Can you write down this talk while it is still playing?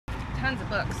tons of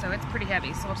books, so it's pretty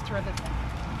heavy, so let's throw this in.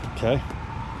 Okay.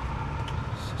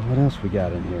 So what else we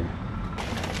got in here?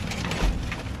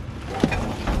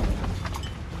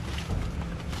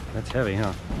 That's heavy,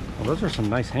 huh? Well, those are some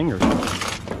nice hangers.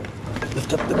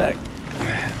 Lift up the back.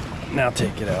 Now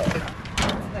take it out.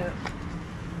 The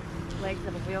legs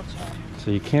of a wheelchair.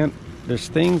 So you can't, there's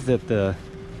things that I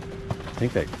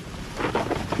think that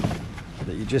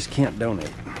you just can't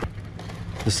donate.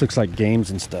 This looks like games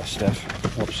and stuff, Steph.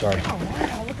 Oh, sorry. Oh,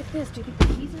 wow, look at this. Do you think the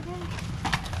keys are there?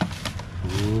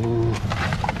 Ooh.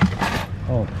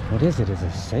 Oh, what is it? Is it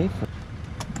a safe?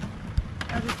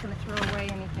 I'm just going to throw away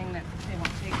anything that they won't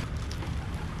take.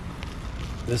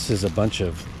 This is a bunch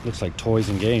of, looks like toys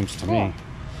and games to me.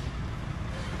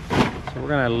 So we're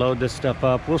gonna load this stuff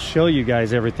up. We'll show you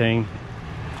guys everything,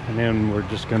 and then we're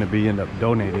just gonna end up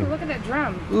donating. Ooh, look at that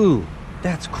drum. Ooh,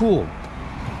 that's cool.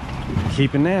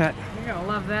 Keeping that. You're gonna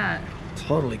love that.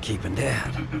 Totally keeping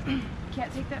that.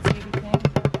 Can't take that baby thing.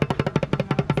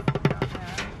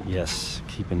 Yes,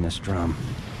 keeping this drum.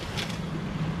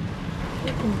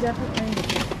 You can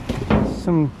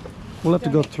definitely. We'll have to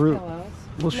go through. Pillows.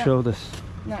 We'll show this.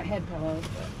 Not head pillows,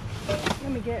 but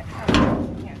let me get.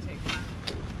 Can't take.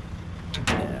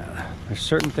 Yeah, there's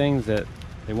certain things that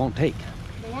they won't take.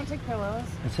 They won't take pillows.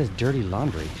 It says dirty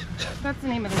laundry. That's the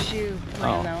name of the shoe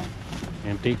brand, though.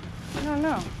 Empty? I don't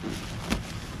know.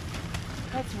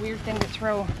 That's a weird thing to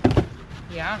throw.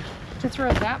 Yeah, to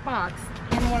throw that box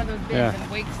in one of those bins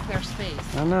and wastes their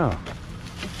space. I know.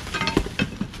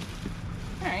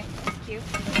 All right, that's cute.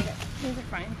 These are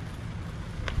fine.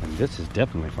 And this is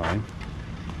definitely fine.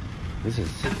 This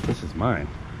is mine.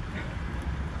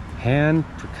 Hand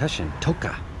percussion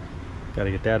toka. Got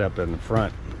to get that up in the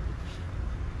front.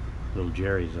 Little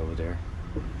Jerry's over there.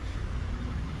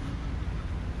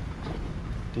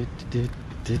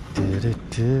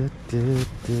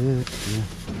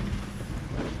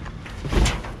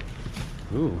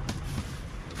 Ooh,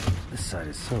 this side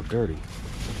is so dirty.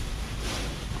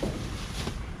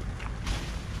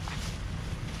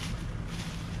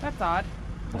 That's odd.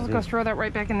 Let's go throw that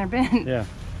right back in their bin. Yeah.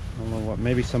 I don't know what.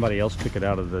 Maybe somebody else took it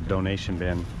out of the donation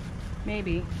bin.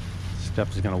 Maybe.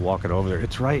 Steph is gonna walk it over there.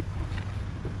 It's right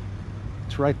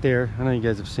there. I know you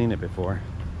guys have seen it before.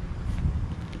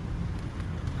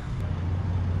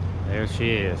 There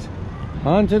she is.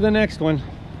 On to the next one.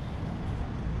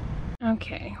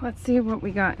 Okay, let's see what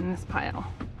we got in this pile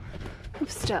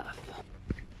of stuff.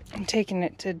 I'm taking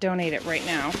it to donate it right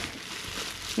now.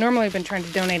 Normally I've been trying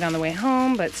to donate on the way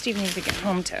home, but Steve needs to get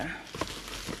home to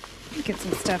get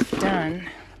some stuff done.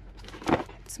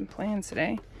 Some plans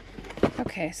today.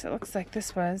 Okay, so it looks like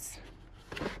this was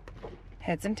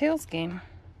Heads and Tails game.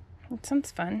 That sounds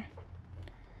fun.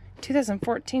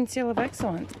 2014 Seal of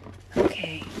Excellence.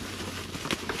 Okay.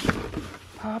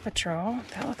 Paw Patrol.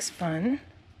 That looks fun.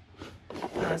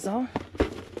 Puzzle.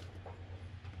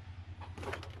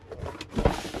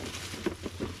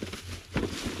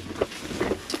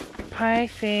 Pie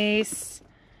Face.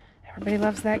 Everybody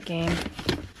loves that game.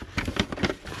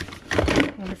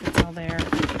 I wonder if it's all there.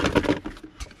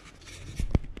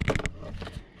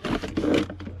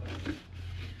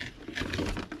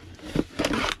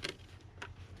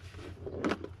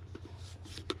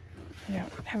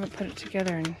 I haven't put it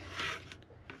together in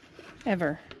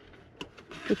ever.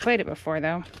 We played it before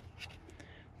though.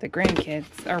 The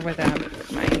grandkids, or with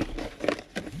my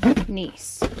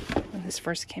niece when this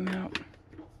first came out.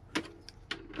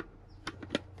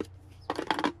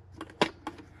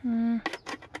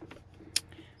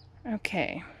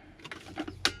 Okay.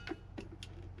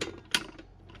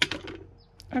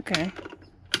 Okay.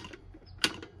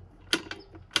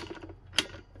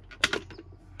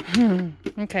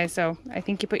 Okay, so I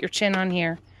think you put your chin on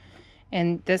here,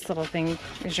 and this little thing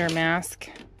is your mask,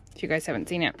 if you guys haven't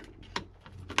seen it.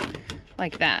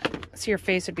 Like that. So your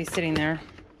face would be sitting there.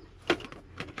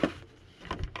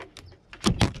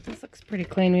 This looks pretty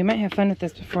clean. We might have fun with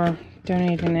this before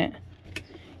donating it.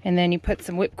 And then you put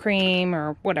some whipped cream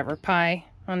or whatever, pie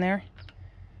on there.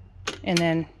 And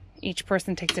then each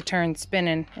person takes a turn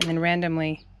spinning, and then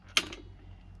randomly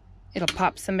it'll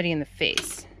pop somebody in the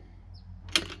face.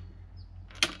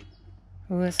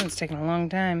 Ooh, this one's taking a long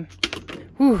time.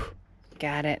 Whew,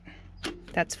 got it.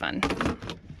 That's fun.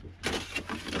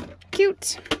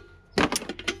 Cute.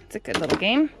 It's a good little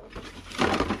game.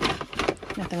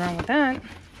 Nothing wrong with that.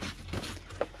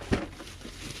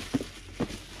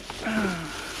 Oh.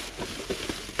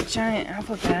 Giant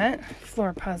alphabet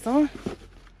floor puzzle.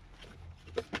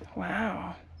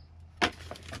 Wow.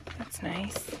 That's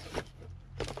nice.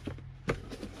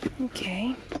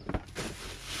 Okay.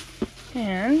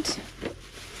 And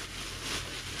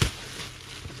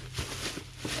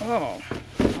Oh,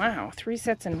 wow. 3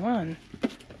 sets in one.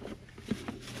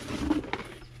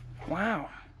 Wow.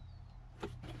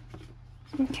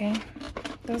 Okay.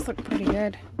 Those look pretty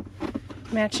good.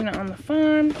 Matching it on the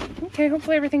farm. Okay,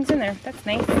 hopefully everything's in there. That's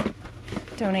nice.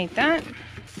 Donate that.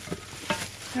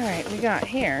 All right, we got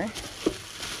here.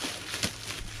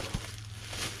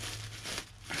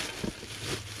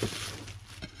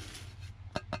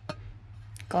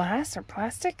 Glass or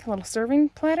plastic? A little serving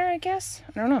platter, I guess?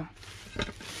 I don't know.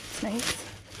 It's nice.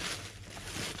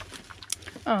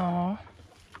 Oh.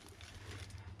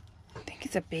 I think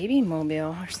it's a baby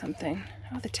mobile or something.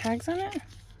 Oh, the tag's on it?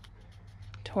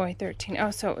 Toy 13.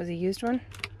 Oh, so it was a used one?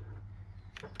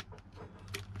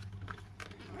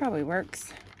 Probably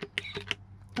works.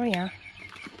 Oh, yeah.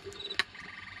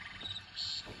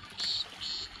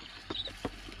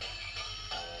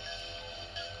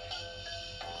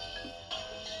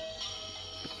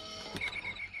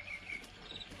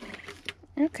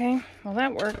 Okay, well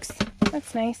that works.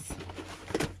 That's nice.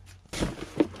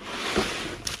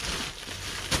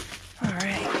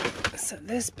 Alright, so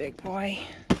this big boy,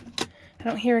 I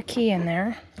don't hear a key in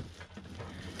there.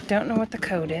 Don't know what the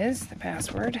code is, the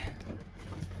password.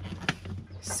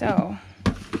 So,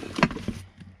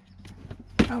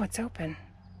 oh, it's open.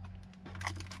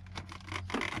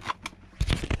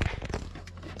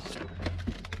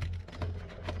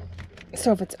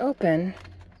 So if it's open,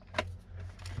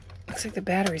 looks like the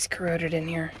battery's corroded in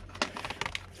here.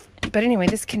 But anyway,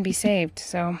 this can be saved,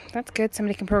 so that's good.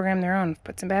 Somebody can program their own.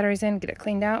 Put some batteries in, get it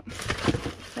cleaned out.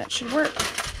 That should work.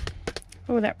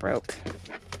 Oh, that broke.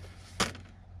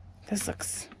 This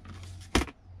looks...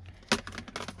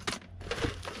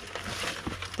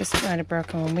 This might have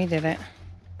broken when we did it.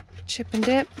 Chip and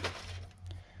dip.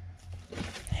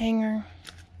 Hanger.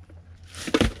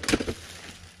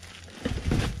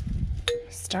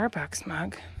 Starbucks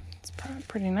mug. It's probably a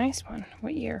pretty nice one.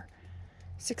 What year?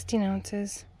 16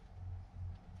 ounces.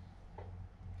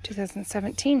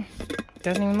 2017.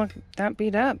 Doesn't even look that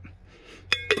beat up.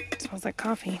 It smells like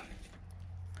coffee.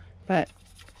 But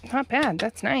not bad.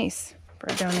 That's nice for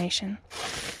a donation.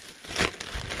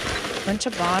 Bunch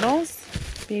of bottles.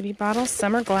 Baby bottles.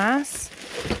 Summer glass.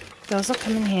 Those will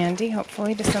come in handy,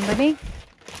 hopefully, to somebody.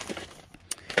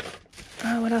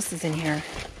 Oh, what else is in here?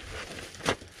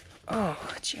 Oh,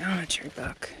 a geometry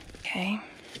book. Okay.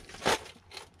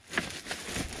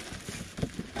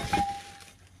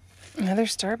 Another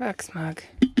Starbucks mug.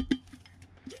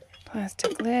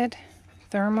 Plastic lid.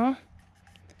 Thermal.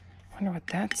 Wonder what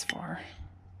that's for.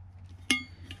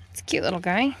 It's a cute little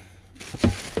guy.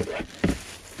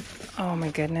 Oh my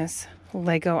goodness.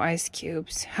 Lego ice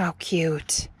cubes. How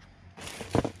cute.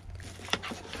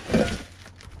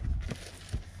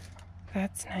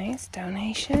 That's nice.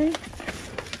 Donation.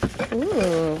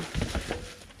 Ooh.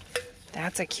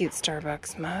 That's a cute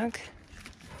Starbucks mug.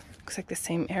 Looks like the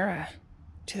same era.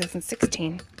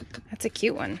 2016. That's a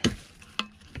cute one.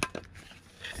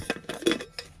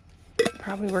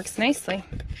 Probably works nicely.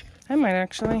 I might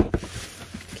actually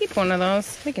keep one of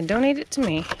those. They can donate it to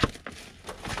me.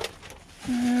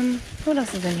 What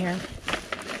else is in here?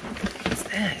 What's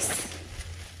this?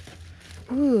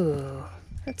 Ooh,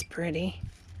 that's pretty.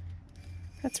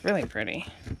 That's really pretty.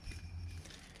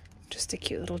 Just a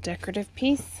cute little decorative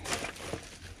piece.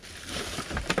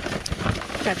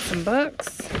 Got some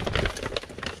books.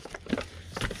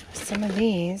 Some of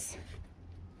these.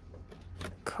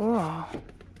 Cool.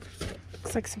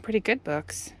 Looks like some pretty good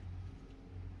books.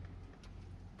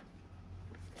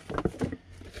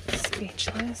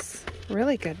 Speechless.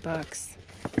 Really good books.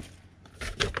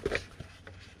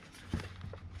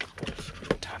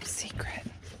 Top Secret.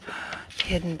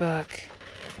 Hidden book.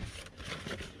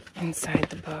 Inside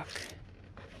the book.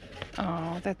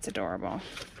 Oh, that's adorable.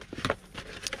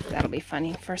 That'll be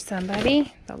funny for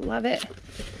somebody. They'll love it.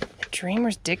 The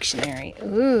Dreamer's Dictionary.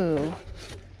 Ooh.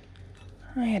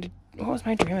 What was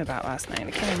my dream about last night?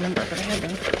 I can't remember, but I had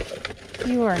them.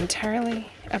 You are entirely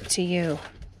up to you.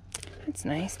 That's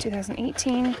nice.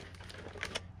 2018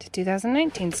 to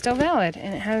 2019. Still valid.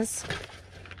 And it has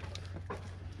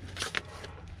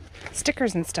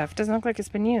stickers and stuff. Doesn't look like it's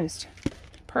been used.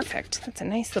 Perfect. That's a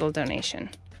nice little donation.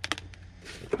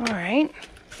 All right.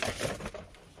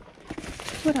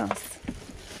 What else?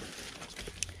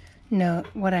 No,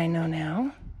 what I know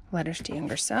now. Letters to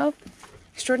Younger Self.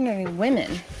 Extraordinary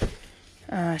Women.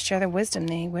 Share the wisdom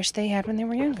they wish they had when they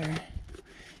were younger.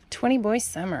 20 Boy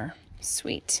Summer.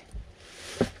 Sweet.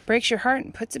 Breaks your heart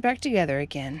and puts it back together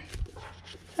again.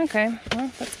 Okay,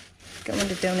 well, let's go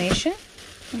into donation.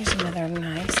 Here's another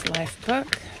nice life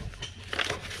book.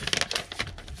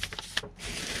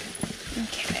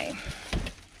 Okay.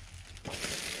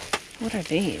 What are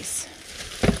these?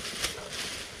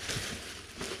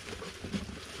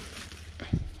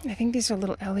 I think these are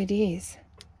little LEDs.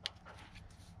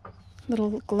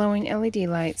 Little glowing LED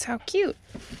lights. How cute.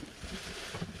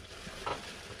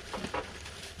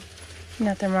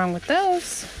 Nothing wrong with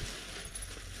those.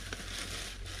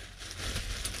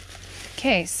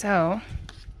 Okay, so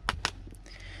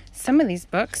some of these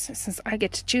books, since I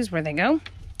get to choose where they go,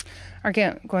 are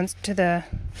going to the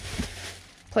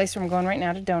place where I'm going right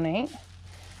now to donate.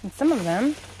 And some of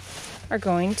them are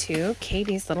going to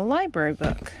Katie's little library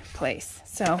book place.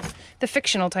 So the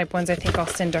fictional type ones I think I'll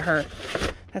send to her.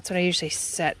 That's what I usually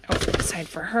set aside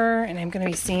for her, and I'm going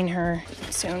to be seeing her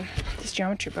soon. These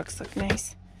geometry books look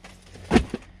nice.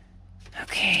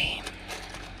 Okay.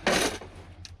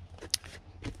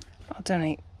 I'll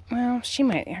donate. Well, she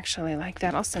might actually like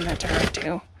that. I'll send that to her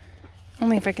too.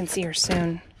 Only if I can see her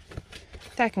soon.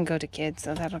 That can go to kids,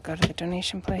 so that'll go to the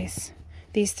donation place.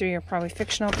 These three are probably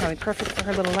fictional, probably perfect for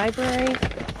her little library.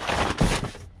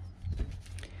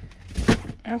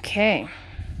 Okay.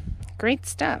 Great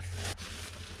stuff.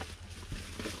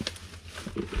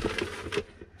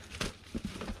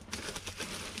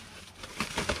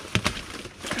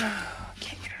 Oh,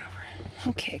 can't get it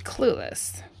over. Okay,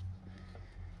 Clueless.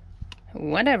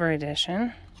 Whatever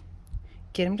edition.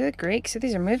 Get them to the Greek. So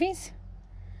these are movies?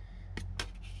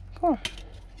 Cool.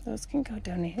 Those can go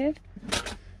donated.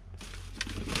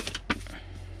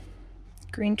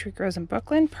 Green Tree Grows in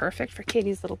Brooklyn. Perfect for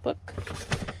Katie's little book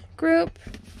group.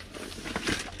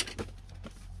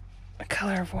 A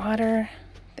Color of Water.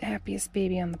 The Happiest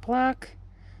Baby on the Block.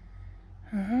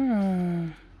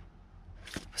 We'll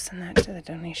send that to the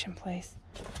donation place.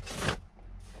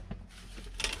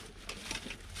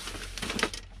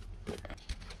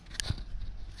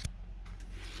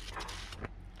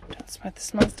 Don't sweat the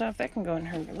small stuff. That can go in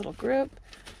her little group.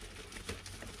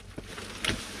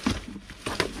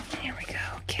 Here we go.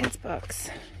 Kids'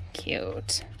 books.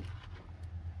 Cute.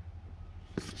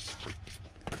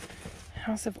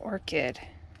 House of Orchid.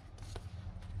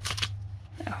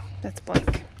 Oh, that's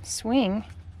blank. Swing.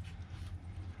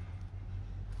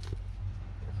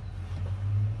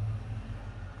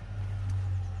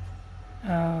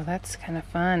 Oh, that's kind of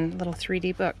fun. Little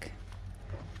 3D book.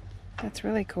 That's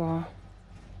really cool.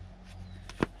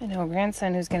 I know a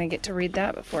grandson who's going to get to read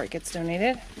that before it gets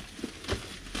donated.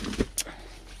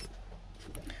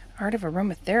 Art of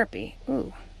Aromatherapy.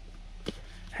 Ooh.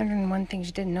 101 Things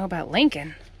You Didn't Know About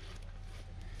Lincoln.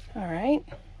 All right.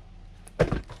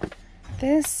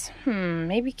 This,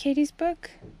 maybe Katie's book?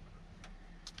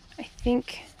 I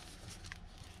think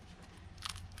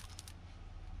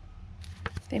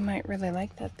they might really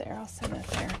like that there. I'll send that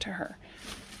there to her.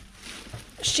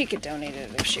 She could donate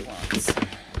it if she wants.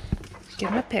 Give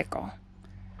him a pickle.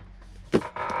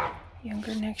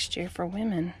 Younger next year for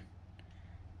women.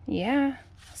 Yeah,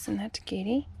 I'll send that to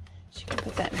Katie. She can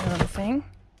put that in her little thing.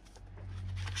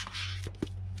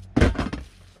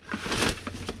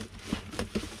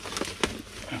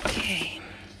 Okay,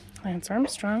 Lance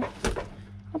Armstrong.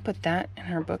 I'll put that in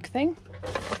her book thing.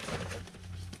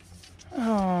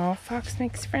 Oh, Fox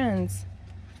Makes Friends.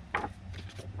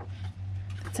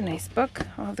 That's a nice book.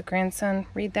 I'll have the grandson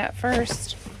read that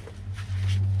first.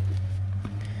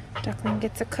 Duckling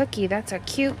Gets a Cookie. That's a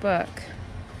cute book.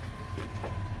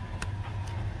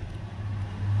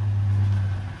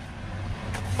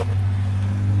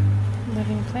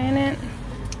 Living Planet.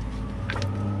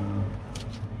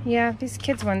 Yeah, these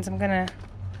kids ones, I'm gonna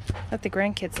let the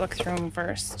grandkids look through them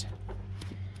first.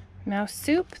 Mouse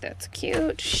Soup. That's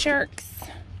cute. Sharks.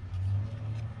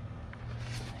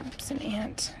 Oops, an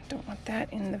ant. Don't want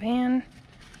that in the van.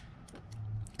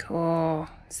 Cool.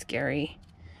 Scary.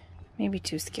 Maybe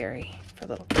too scary for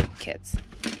little kids.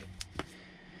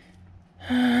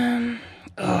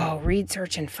 Oh, Read,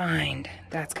 Search, and Find.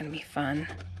 That's going to be fun.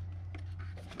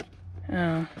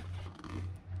 Oh.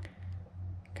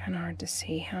 Kind of hard to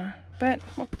see, huh? But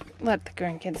we'll let the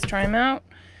grandkids try them out.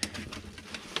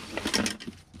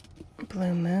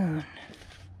 Blue Moon.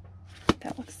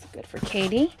 That looks good for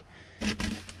Katie.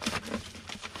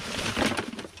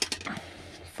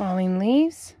 Falling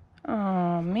Leaves.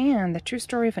 Oh man, the true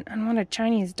story of an unwanted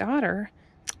Chinese daughter.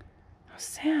 How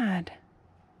sad.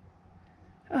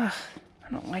 Ugh,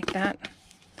 I don't like that.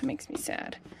 That makes me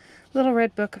sad. Little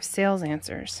Red Book of Sales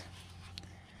Answers.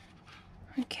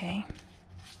 Okay.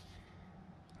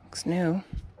 Looks new.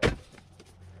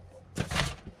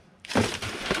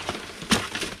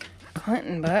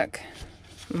 Clinton book.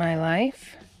 My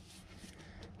Life.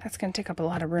 That's going to take up a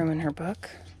lot of room in her book.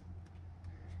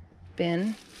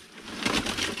 Bin.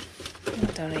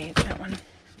 I'll donate that one.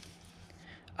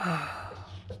 Oh.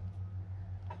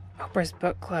 Oprah's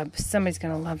Book Club. Somebody's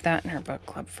going to love that in her book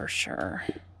club for sure.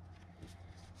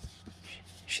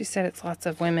 She said it's lots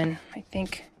of women, I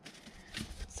think.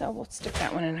 So we'll stick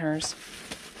that one in hers.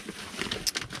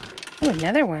 Oh,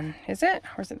 another one. Is it?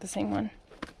 Or is it the same one?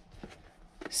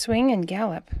 Swing and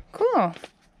gallop. Cool.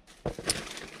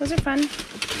 Those are fun.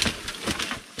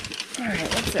 All right,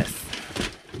 what's this?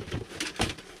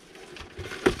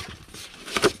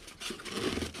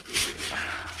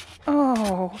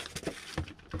 Oh.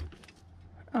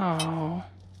 Oh.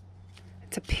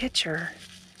 It's a pitcher.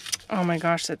 Oh my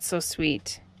gosh, that's so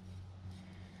sweet.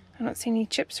 I don't see any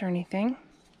chips or anything.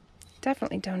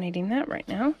 Definitely donating that right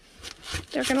now.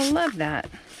 They're gonna love that.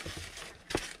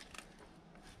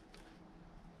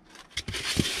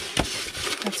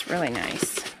 That's really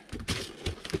nice.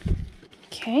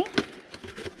 Okay.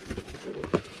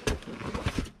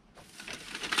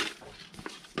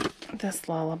 This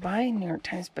Lullaby, New York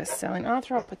Times best-selling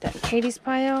author. I'll put that in Katie's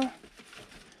pile.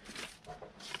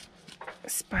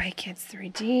 Spy Kids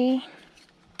 3D.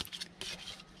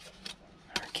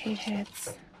 Arcade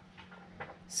Hits.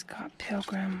 Scott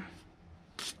Pilgrim.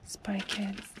 Spy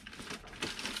Kids.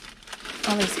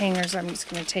 All these hangers I'm just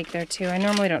going to take there too. I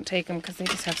normally don't take them because they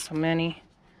just have so many.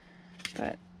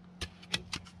 But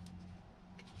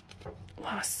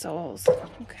Lost Souls.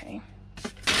 Okay.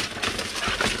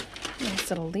 Nice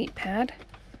little Leap Pad.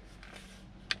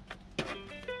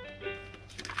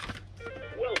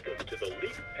 Welcome to the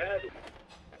Leap Pad.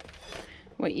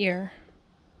 What year?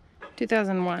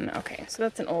 2001. Okay, so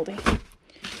that's an oldie.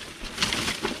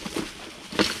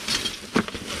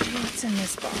 What's in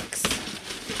this box?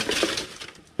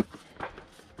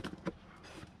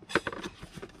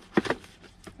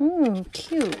 Ooh,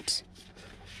 cute.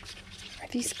 Are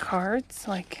these cards?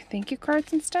 Like thank you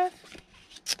cards and stuff?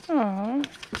 Oh,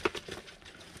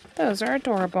 those are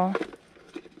adorable.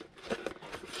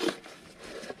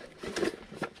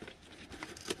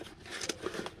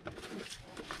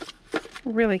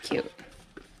 Really cute.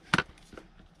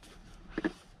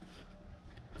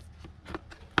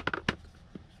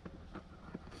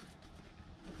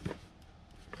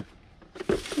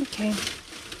 Okay.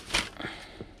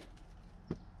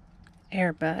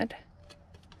 Air Bud.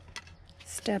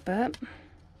 Step Up.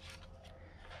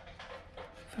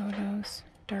 Photos.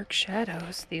 Dark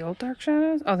Shadows. The old Dark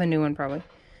Shadows? Oh, the new one probably.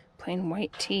 Plain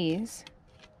white tees.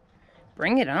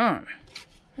 Bring it on.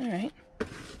 Alright.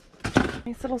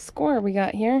 Nice little score we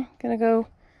got here. Gonna go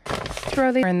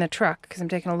throw the in the truck because I'm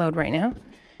taking a load right now.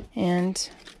 And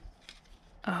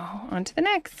on to the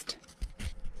next.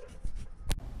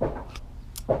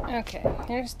 Okay,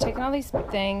 here's taking all these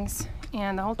things,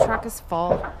 and the whole truck is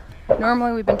full.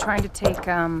 Normally we've been trying to take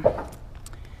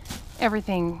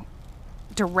everything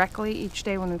directly each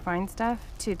day when we find stuff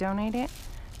to donate it,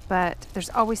 but there's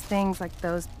always things like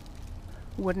those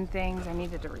wooden things I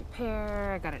needed to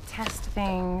repair. I gotta test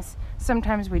things.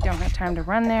 Sometimes we don't have time to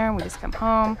run there. We just come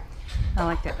home. I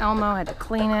like that Elmo, I had to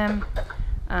clean him.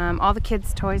 All the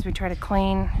kids' toys we try to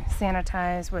clean,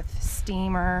 sanitize with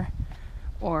steamer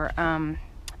or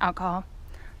alcohol.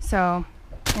 So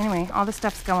anyway, all the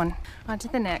stuff's going. On to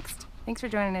the next. Thanks for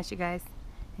joining us, you guys.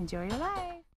 Enjoy your life.